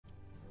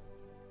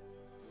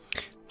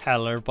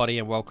Hello everybody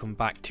and welcome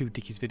back to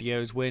Dicky's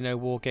videos where no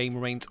war game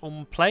remains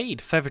unplayed.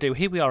 Further ado,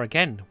 here we are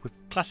again with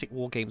classic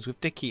war games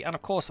with Dicky, and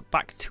of course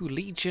back to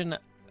Legion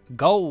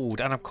Gold,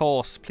 and of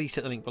course please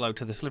hit the link below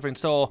to the Slivering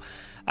store,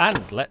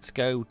 and let's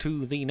go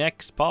to the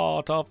next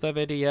part of the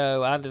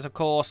video. And of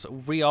course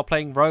we are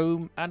playing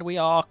Rome and we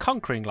are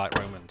conquering like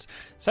Romans,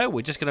 so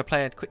we're just going to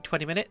play a quick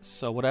 20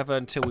 minutes or whatever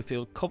until we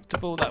feel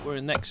comfortable that we're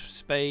in the next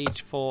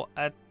stage for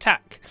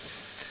attack.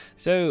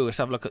 So let's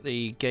have a look at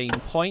the game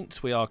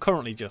points. We are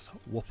currently just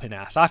whooping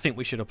ass. I think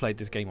we should have played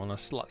this game on a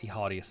slightly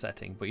harder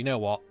setting, but you know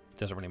what?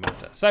 Doesn't really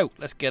matter. So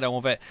let's get on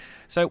with it.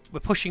 So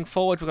we're pushing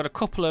forward. We've got a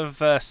couple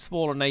of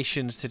smaller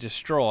nations to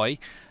destroy.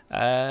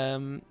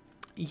 Yeah,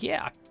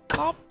 I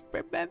can't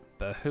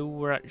remember who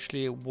we're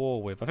actually at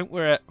war with. I think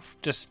we're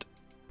just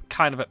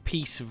kind of at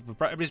peace.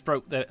 Everybody's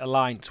broke their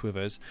alliance with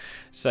us.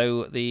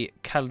 So the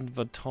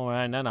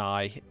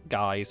Calvatoranani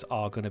guys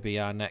are going to be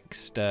our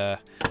next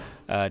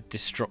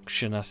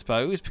destruction, I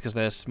suppose, because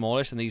they're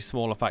smallest, and these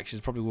smaller factions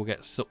probably will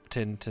get sucked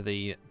into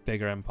the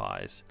bigger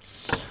empires.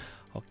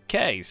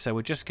 Okay, so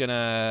we're just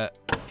gonna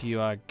view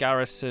our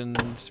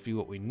garrisons, view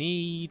what we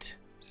need,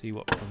 see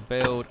what we can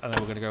build, and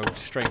then we're gonna go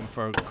straight in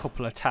for a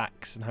couple of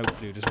attacks and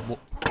hopefully we'll just whoop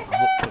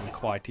them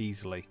quite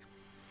easily.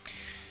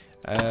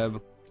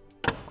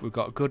 We've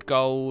got good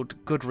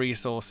gold, good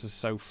resources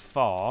so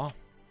far.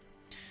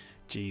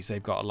 Geez,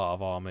 they've got a lot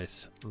of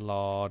armies.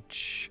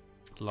 Large,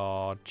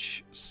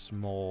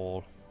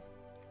 small.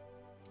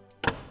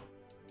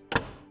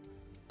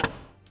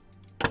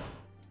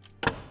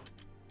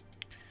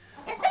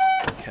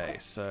 Okay,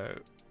 so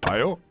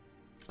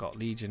got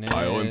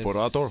legionnaires.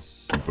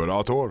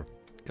 Imperator.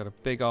 Got a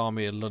big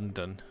army in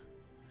London.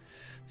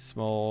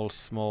 Small,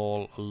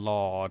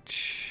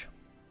 large.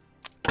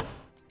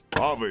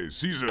 Ave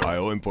Caesar.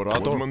 Imperator.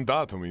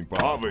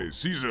 Mandatum Ave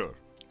Caesar.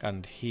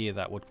 And here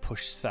that would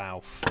push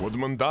south.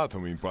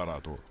 Mandatum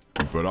Imperator.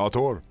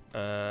 Imperator.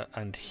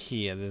 And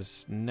here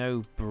there's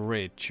no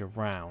bridge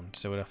around,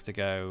 so we'd have to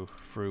go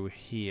through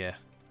here.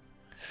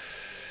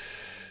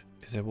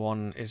 Is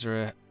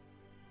there a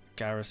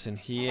garrison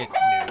here?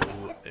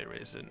 No, there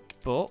isn't.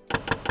 But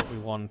we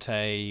want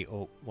a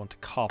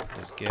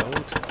carpenter's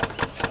guild.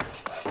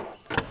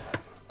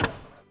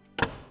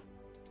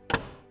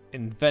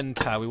 In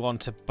Venta we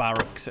want a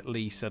barracks at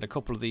least, and a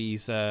couple of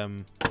these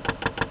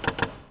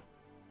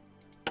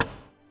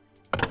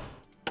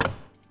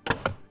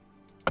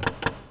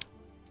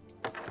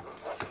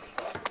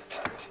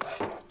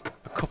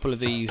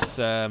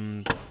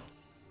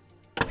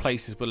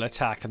places will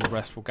attack and the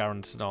rest will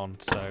garrison on,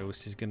 so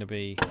this is going to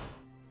be...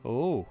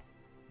 Oh.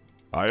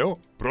 Ayo,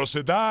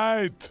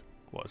 procedite.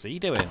 What's he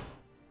doing?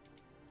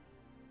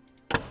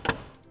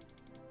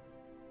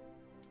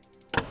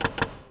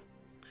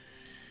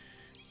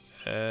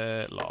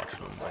 Large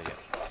lumber,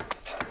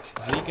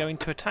 yeah. Is he going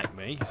to attack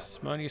me? It's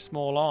only a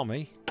small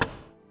army.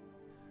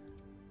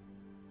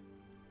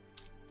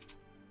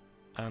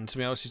 And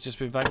something else has just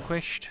been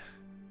vanquished.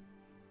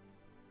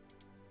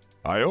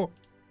 Ayo.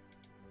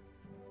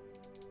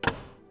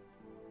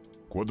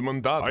 Quod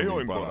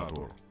mandatum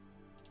Imperator.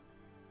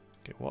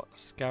 Okay,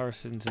 what's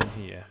garrisons in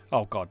here?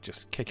 Oh god,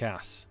 just kick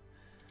ass.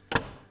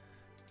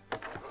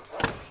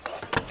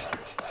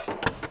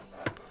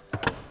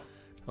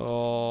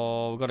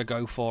 Oh, we've got to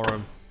go for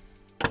him.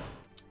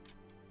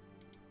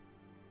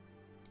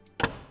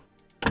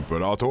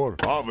 Imperator.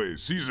 Ave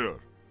Caesar.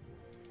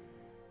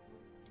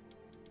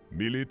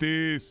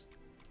 Militis.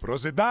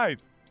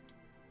 Procedite.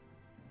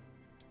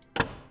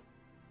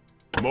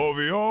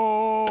 Movio.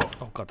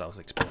 Oh god, that was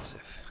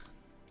expensive.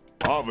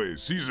 Ave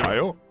Caesar.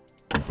 Ayo.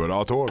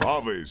 Imperator.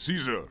 Ave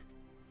Caesar.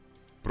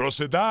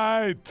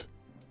 Procedite.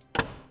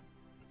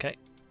 Okay.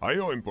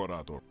 Ayo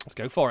Imperator. Let's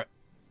go for it.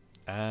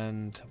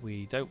 And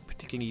we don't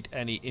particularly need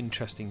any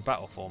interesting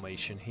battle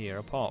formation here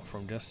apart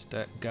from just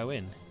go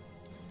in.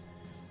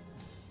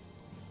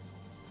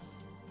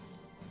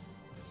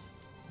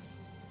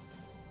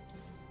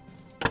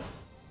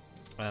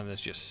 And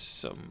there's just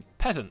some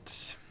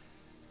peasants.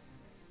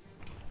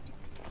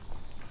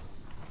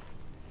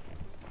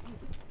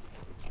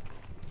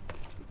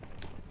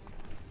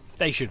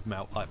 They should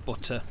melt like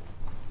butter.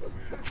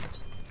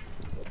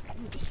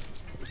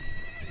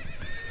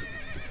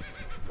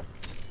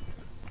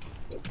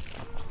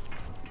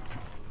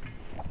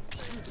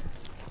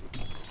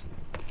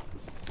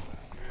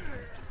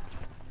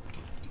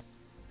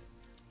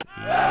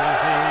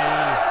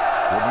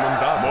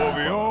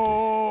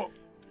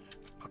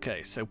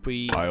 Okay, so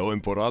we... Ayo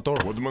Imperator.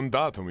 Quod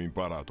mandatum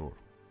Imperator.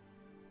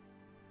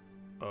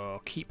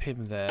 Keep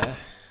him there.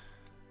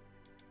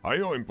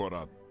 Ayo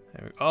Imperator.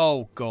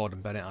 Oh god,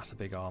 and Bennett has a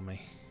big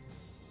army.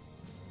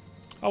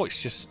 Oh,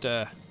 it's just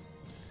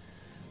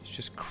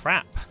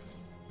crap.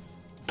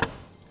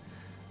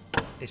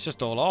 It's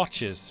just all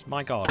archers.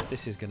 My god,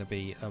 this is going to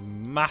be a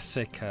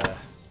massacre.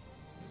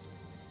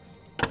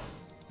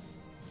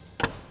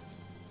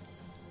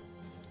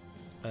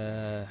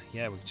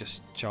 Yeah, we'll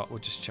just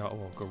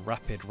go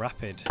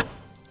rapid.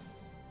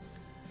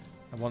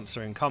 And once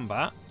they're in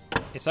combat,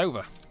 it's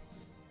over.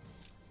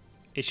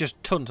 It's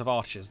just tons of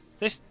archers.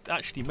 This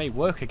actually may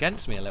work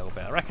against me a little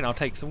bit. I reckon I'll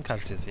take some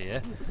casualties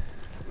here.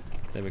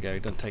 There we go.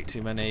 Don't take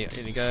too many.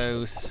 In he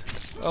goes.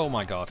 Oh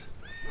my god.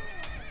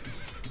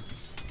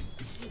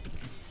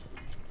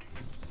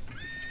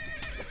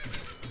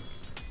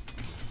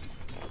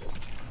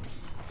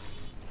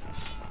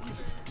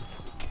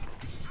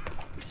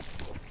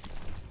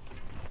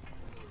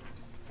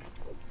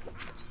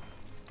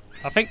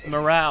 I think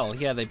morale,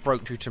 yeah, they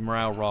broke through to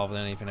morale rather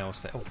than anything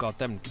else. Oh god,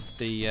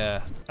 the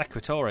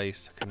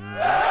Equatores.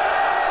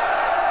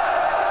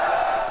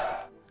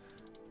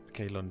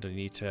 Okay, London, you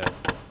need to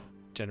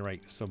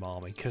generate some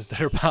army because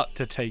they're about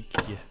to take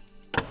you.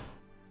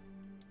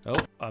 Oh,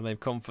 and they've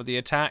come for the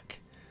attack.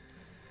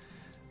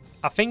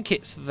 I think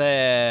it's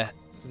the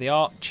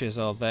archers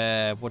or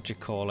their, what do you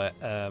call it?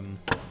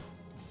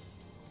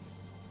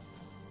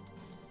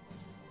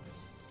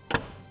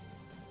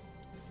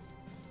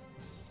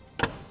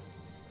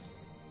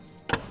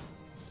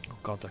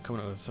 God, they're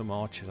coming up with some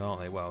archers,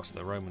 aren't they? Well, so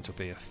the Romans will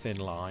be a thin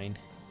line.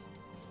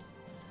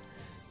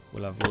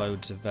 We'll have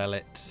loads of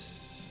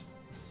velites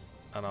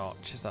and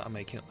archers that are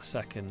making up the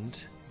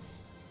second.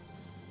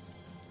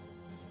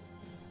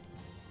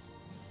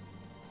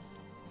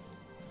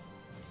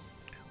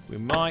 We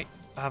might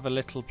have a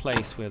little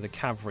place where the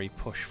cavalry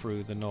push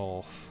through the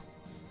north.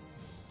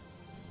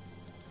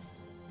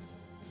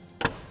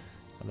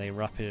 And they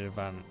rapid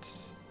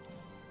advance.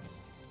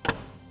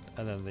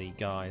 And then the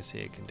guys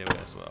here can do it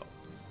as well.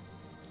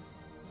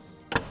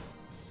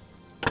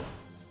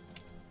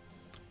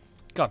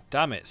 God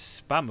damn it,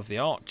 spam of the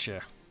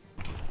archer.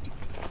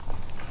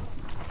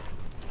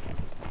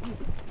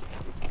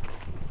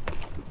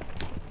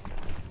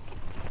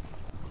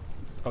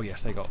 Oh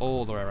yes, they got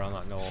all the way around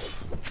that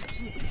north.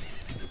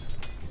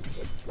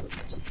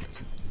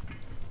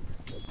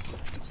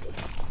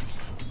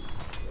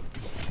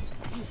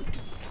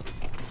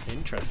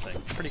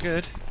 Interesting. Pretty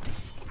good.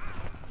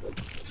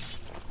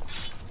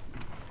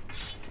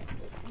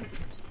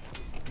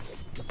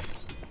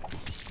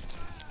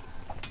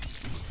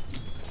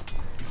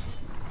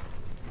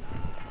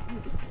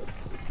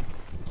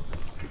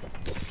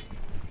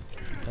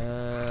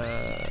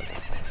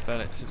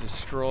 Velites are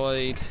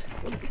destroyed.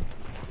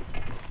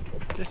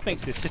 This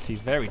makes this city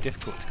very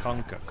difficult to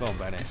conquer. Go on,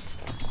 Bennett.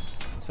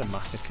 It's a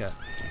massacre.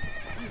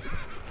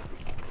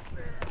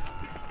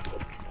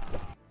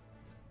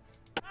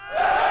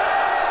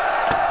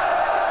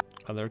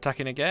 And they're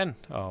attacking again.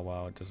 Oh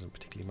wow, it doesn't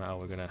particularly matter.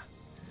 We're gonna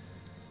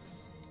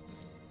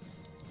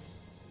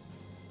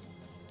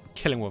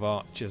kill him with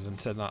archers and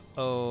send that.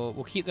 Oh,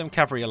 we'll keep them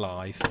cavalry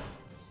alive.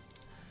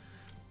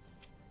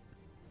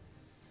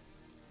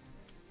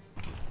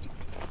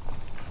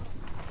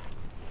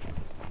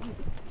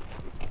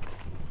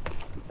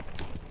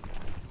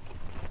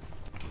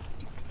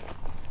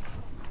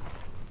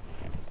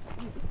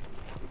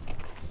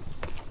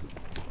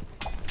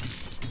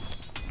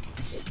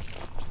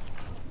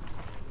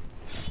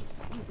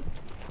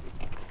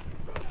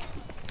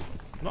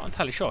 I'm not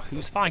entirely sure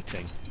who's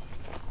fighting.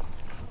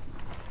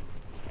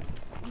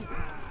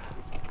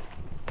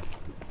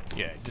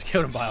 Yeah, just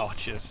killed him by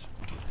archers.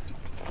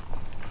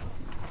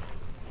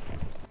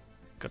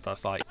 God,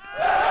 that's like 4.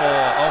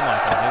 Oh my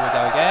god, here we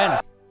go again.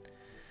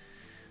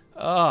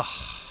 Ugh.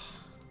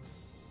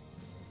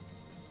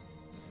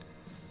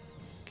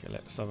 Okay,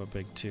 let's have a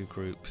big 2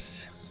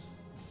 groups.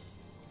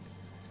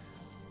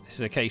 This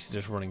is a case of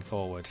just running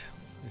forward.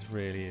 This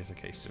really is a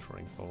case of just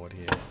running forward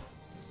here.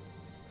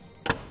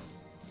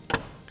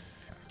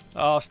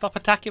 Oh, stop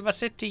attacking my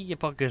city, you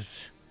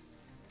buggers.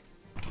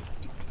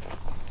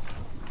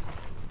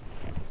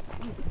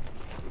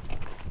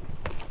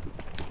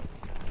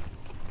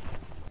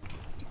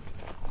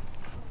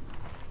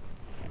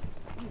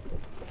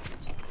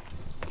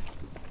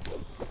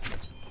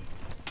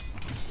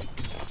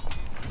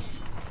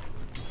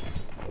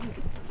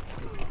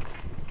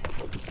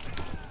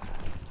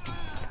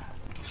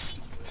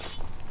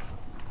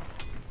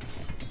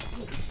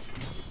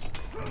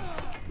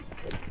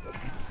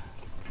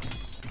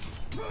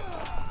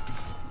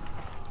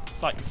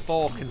 It's like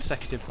 4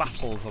 consecutive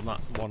battles on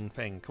that one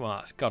thing. Come on,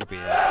 that's got to be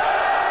it.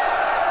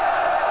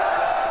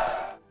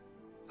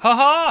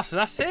 Haha! So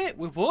that's it.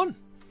 We've won.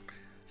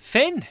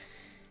 Finn.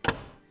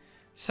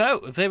 So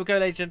there we go,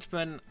 ladies and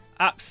gentlemen.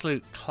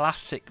 Absolute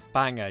classic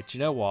banger. Do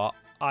you know what?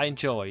 I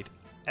enjoyed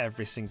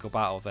every single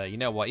battle there. You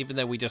know what? Even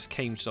though we just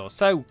came short.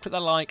 So click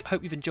that like.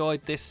 Hope you've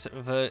enjoyed this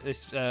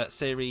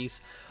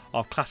series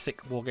of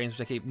classic war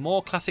games.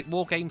 More classic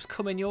war games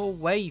coming your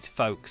way,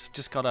 folks.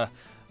 Just got a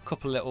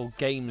couple of little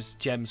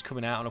gems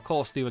coming out, and of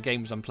course the other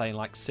games I'm playing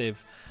like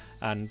Civ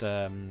and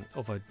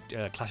other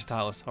classic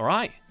titles.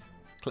 Alright,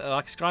 click the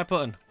like, subscribe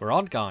button. We're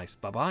on, guys.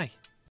 Bye bye.